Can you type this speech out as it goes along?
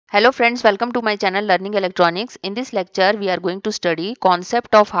Hello friends, welcome to my channel Learning Electronics. In this lecture, we are going to study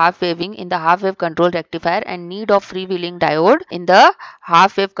concept of half waving in the half wave control rectifier and need of freewheeling diode in the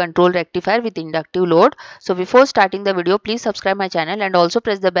half wave control rectifier with inductive load. So before starting the video, please subscribe my channel and also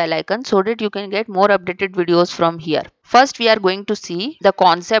press the bell icon so that you can get more updated videos from here. First, we are going to see the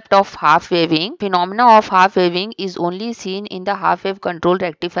concept of half waving. Phenomena of half waving is only seen in the half wave control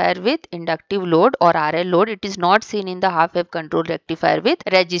rectifier with inductive load or RL load. It is not seen in the half wave control rectifier with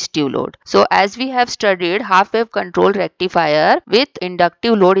resistive load. So as we have studied half wave control rectifier with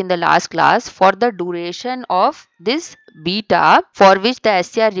inductive load in the last class, for the duration of this beta for which the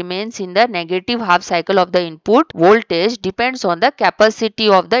HWCR remains in the negative half cycle of the input voltage depends on the capacity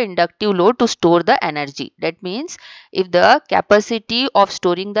of the inductive load to store the energy. That means if the capacity of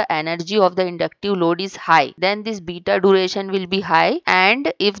storing the energy of the inductive load is high, then this beta duration will be high,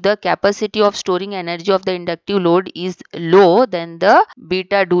 and if the capacity of storing energy of the inductive load is low, then the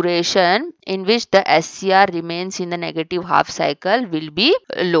beta duration in which the HWCR remains in the negative half cycle will be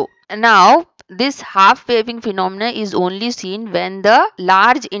low. Now this half waving phenomena is only seen when the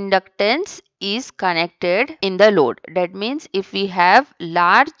large inductance is connected in the load. That means if we have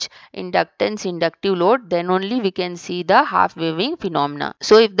large inductance inductive load, then only we can see the half waving phenomena.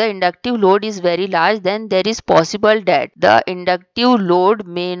 So if the inductive load is very large, then there is possible that the inductive load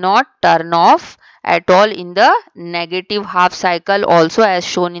may not turn off at all in the negative half cycle also, as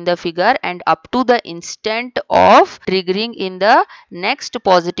shown in the figure, and up to the instant of triggering in the next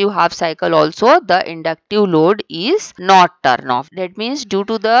positive half cycle also the inductive load is not turned off. That means due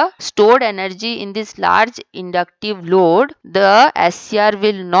to the stored energy in this large inductive load, the HWCR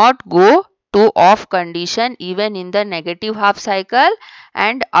will not go to off condition even in the negative half cycle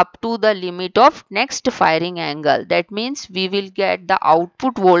and up to the limit of next firing angle. That means we will get the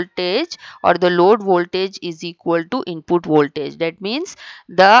output voltage or the load voltage is equal to input voltage. That means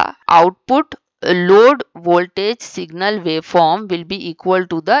the output load voltage signal waveform will be equal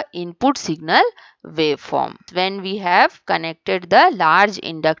to the input signal waveform when we have connected the large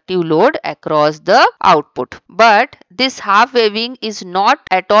inductive load across the output. But this half waving is not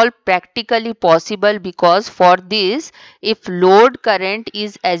at all practically possible, because for this, if load current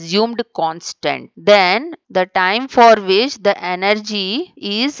is assumed constant, then the time for which the energy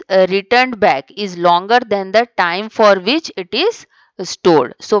is returned back is longer than the time for which it is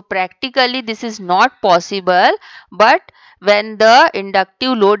stored. So practically this is not possible, but when the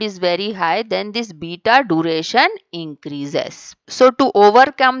inductive load is very high, then this beta duration increases. So to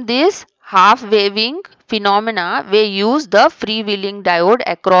overcome this half waving phenomena, we use the freewheeling diode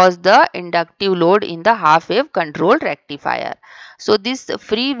across the inductive load in the half wave control rectifier. So this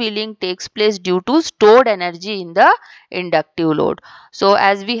freewheeling takes place due to stored energy in the inductive load. So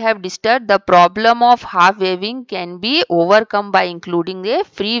as we have discussed, the problem of half waving can be overcome by including a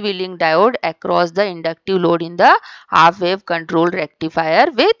freewheeling diode across the inductive load in the half wave control rectifier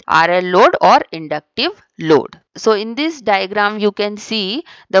with RL load or inductive load. So in this diagram you can see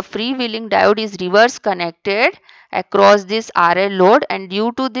the freewheeling diode is reverse connected across this RL load, and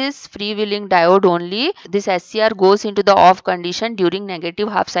due to this freewheeling diode only, this HWCR goes into the off condition during negative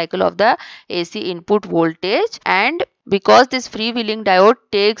half cycle of the AC input voltage, and because this freewheeling diode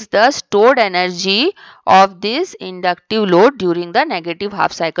takes the stored energy of this inductive load during the negative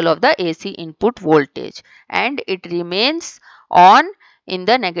half cycle of the AC input voltage, and it remains on in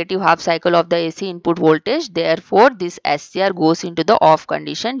the negative half cycle of the AC input voltage. Therefore, this HWCR goes into the off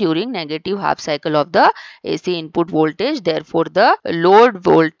condition during negative half cycle of the AC input voltage. Therefore, the load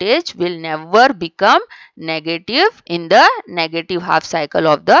voltage will never become negative in the negative half cycle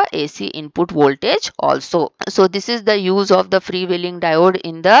of the AC input voltage also. So this is the use of the freewheeling diode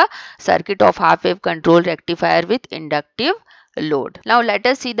in the circuit of half wave control rectifier with inductive load. Now let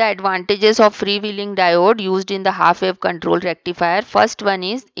us see the advantages of freewheeling diode used in the half wave control rectifier. First one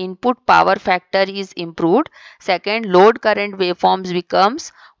is input power factor is improved. Second, load current waveforms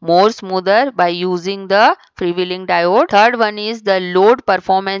becomes more smoother by using the freewheeling diode. Third one is the load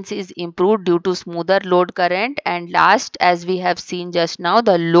performance is improved due to smoother load current. And last, as we have seen just now,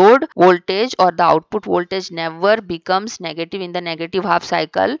 the load voltage or the output voltage never becomes negative in the negative half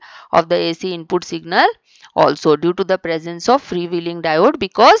cycle of the AC input signal also, due to the presence of freewheeling diode,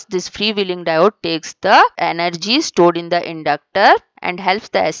 because this freewheeling diode takes the energy stored in the inductor and helps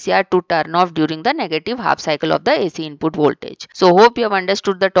the HWCR to turn off during the negative half cycle of the AC input voltage. So hope you have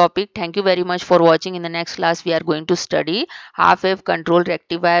understood the topic. Thank you very much for watching. In the next class we are going to study half wave control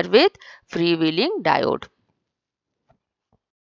rectifier with freewheeling diode.